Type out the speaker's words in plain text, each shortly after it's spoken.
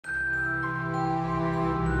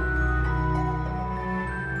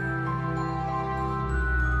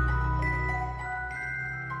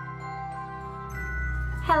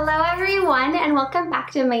Hello everyone and welcome back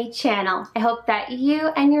to my channel. I hope that you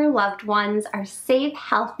and your loved ones are safe,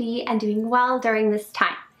 healthy, and doing well during this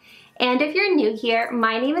time. And if you're new here,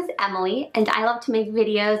 my name is Emily and I love to make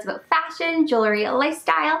videos about fashion, jewelry,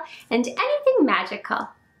 lifestyle, and anything magical.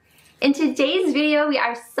 In today's video, we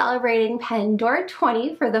are celebrating Pandora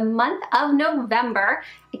 20 for the month of November.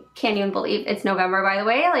 I can't even believe it's November, by the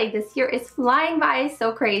way. Like, this year is flying by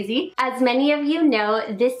so crazy. As many of you know,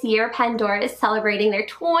 this year Pandora is celebrating their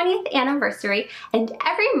 20th anniversary, and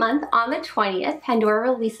every month on the 20th, Pandora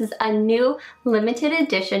releases a new limited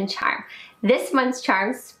edition charm. This month's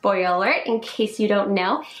charm, spoiler alert, in case you don't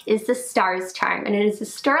know, is the Stars charm, and it is a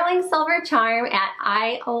sterling silver charm, and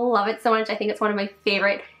I love it so much. I think it's one of my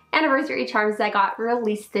favorite anniversary charms that got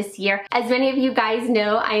released this year. As many of you guys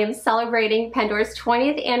know, I am celebrating Pandora's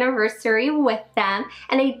 20th anniversary with them,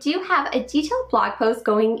 and I do have a detailed blog post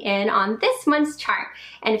going in on this month's charm.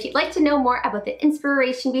 And if you'd like to know more about the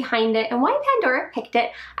inspiration behind it and why Pandora picked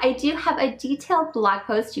it, I do have a detailed blog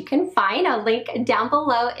post you can find. I'll link down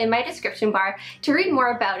below in my description bar to read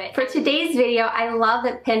more about it. For today's video, I love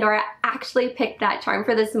that Pandora actually picked that charm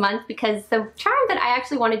for this month, because the charm that I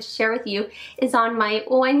actually wanted to share with you is on my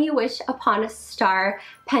When You Wish Upon a Star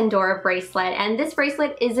Pandora bracelet. And this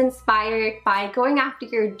bracelet is inspired by going after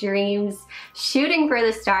your dreams, shooting for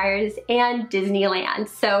the stars, and Disneyland.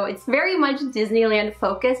 So it's very much Disneyland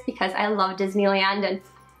focused because I love Disneyland. And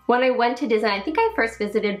when I went to Disney, I think I first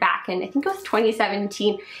visited back in, I think it was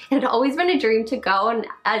 2017. It had always been a dream to go and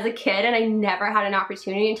as a kid, and I never had an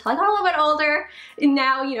opportunity until I got a little bit older. And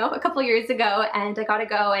now, you know, a couple years ago, and I got to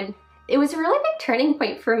go, and it was a really big turning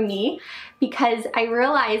point for me because I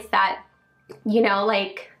realized that, you know,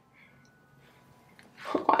 like,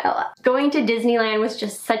 going to Disneyland was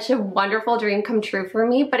just such a wonderful dream come true for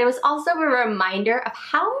me, but it was also a reminder of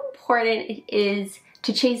how important it is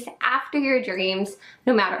to chase after your dreams,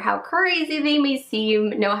 no matter how crazy they may seem,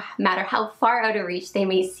 no matter how far out of reach they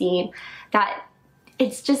may seem, that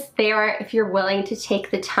it's just there if you're willing to take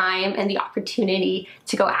the time and the opportunity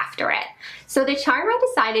to go after it. So the charm I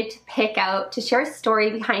decided to pick out to share a story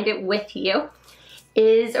behind it with you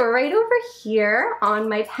is right over here on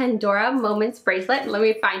my Pandora Moments bracelet. Let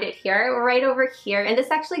me find it here, right over here. And this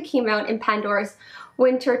actually came out in Pandora's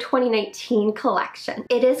Winter 2019 collection.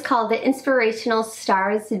 It is called the Inspirational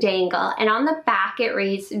Stars Dangle, and on the back it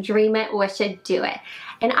reads, "Dream it, wish it, do it."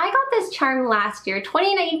 And I got this charm last year.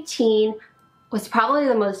 2019 was probably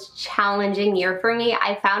the most challenging year for me.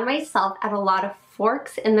 I found myself at a lot of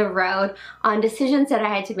forks in the road on decisions that I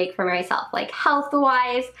had to make for myself, like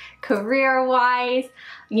health-wise, career-wise,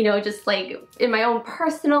 you know, just like in my own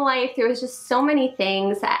personal life. There was just so many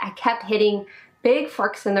things that I kept hitting big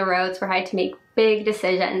forks in the roads where I had to make big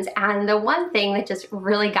decisions. And the one thing that just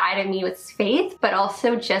really guided me was faith, but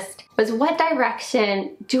also just was, what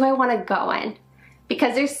direction do I want to go in?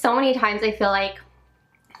 Because there's so many times I feel like,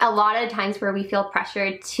 a lot of times where we feel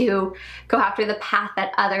pressured to go after the path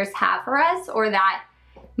that others have for us, or that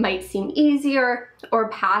might seem easier, or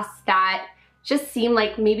paths that just seem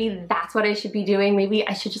like maybe that's what I should be doing. Maybe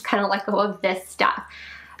I should just kind of let go of this stuff.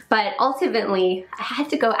 But ultimately, I had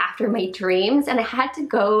to go after my dreams, and I had to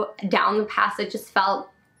go down the path that just felt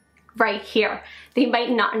right here. They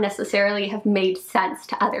might not necessarily have made sense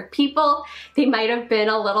to other people. They might have been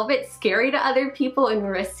a little bit scary to other people and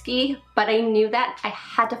risky, but I knew that I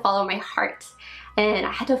had to follow my heart, and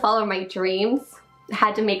I had to follow my dreams. I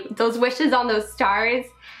had to make those wishes on those stars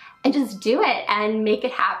and just do it and make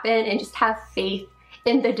it happen and just have faith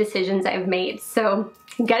in the decisions I've made. So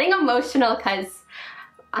I'm getting emotional because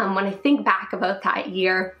when I think back about that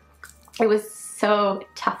year, it was so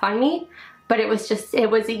tough on me. But it was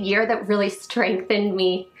a year that really strengthened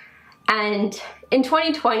me. And in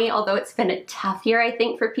 2020, although it's been a tough year, I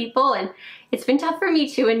think, for people, and it's been tough for me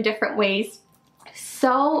too in different ways,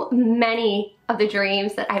 so many of the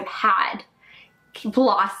dreams that I've had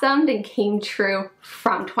blossomed and came true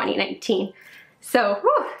from 2019. So,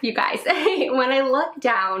 whew, you guys, when I look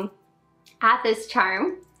down at this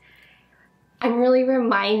charm, I'm really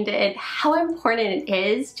reminded how important it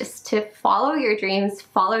is just to follow your dreams,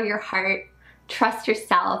 follow your heart, trust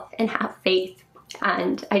yourself, and have faith.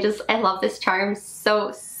 And I love this charm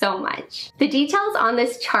so much. The details on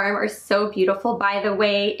this charm are so beautiful, by the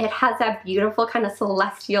way. It has that beautiful kind of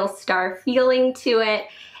celestial star feeling to it.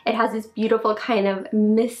 It has this beautiful kind of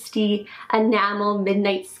misty enamel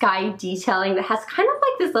midnight sky detailing that has kind of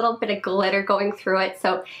like this little bit of glitter going through it.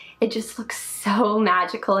 So it just looks so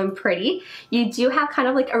magical and pretty. You do have kind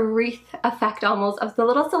of like a wreath effect almost of the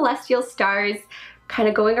little celestial stars kind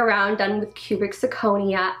of going around, done with cubic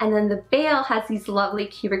zirconia, and then the veil has these lovely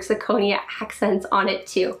cubic zirconia accents on it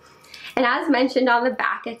too. And as mentioned on the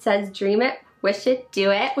back, it says dream it, wish it,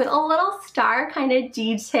 do it, with a little star kind of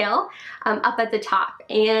detail up at the top.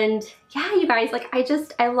 And yeah, you guys, like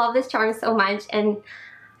I love this charm so much. And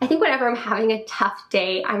I think whenever I'm having a tough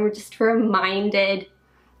day, I'm just reminded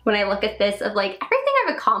when I look at this of like everything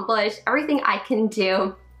I've accomplished, everything I can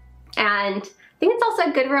do. And I think it's also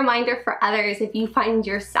a good reminder for others if you find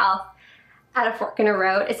yourself at a fork in a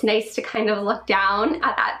road. It's nice to kind of look down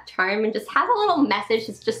at that charm and just have a little message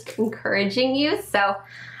that's just encouraging you. So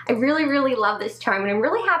I really, really love this charm, and I'm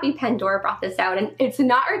really happy Pandora brought this out, and it's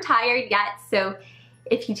not retired yet, so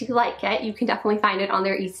if you do like it, you can definitely find it on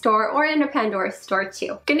their e-store or in a Pandora store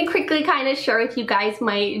too. Gonna quickly kind of share with you guys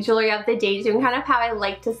my jewelry of the day, doing kind of how I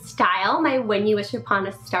like to style my When You Wish Upon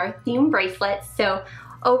a Star theme bracelet. So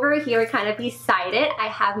over here, kind of beside it, I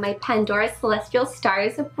have my Pandora Celestial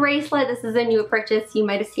Stars bracelet. This is a new purchase. You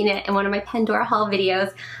might have seen it in one of my Pandora haul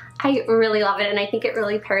videos. I really love it, and I think it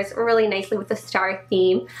really pairs really nicely with the star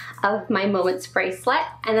theme of my Moments bracelet.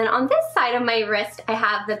 And then on this side of my wrist, I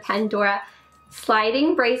have the Pandora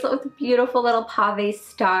sliding bracelet with a beautiful little pave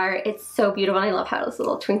star. It's so beautiful. I love how those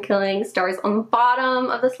little twinkling stars on the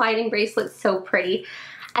bottom of the sliding bracelet, so pretty.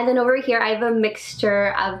 And then over here, I have a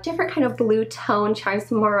mixture of different kind of blue tone charms,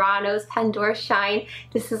 Murano's Pandora Shine.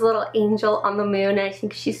 This is a little angel on the moon, and I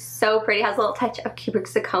think she's so pretty. It has a little touch of cubic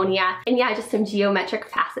zirconia, and yeah, just some geometric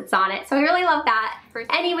facets on it. So I really love that.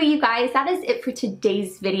 Anyway, you guys, that is it for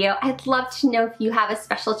today's video. I'd love to know if you have a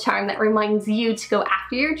special charm that reminds you to go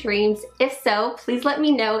after your dreams. If so, please let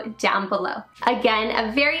me know down below. Again,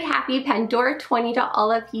 a very happy Pandora 20 to all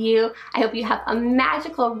of you. I hope you have a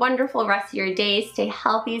magical, wonderful rest of your day. Stay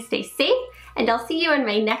healthy, stay safe, and I'll see you in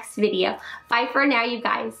my next video. Bye for now, you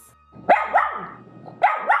guys.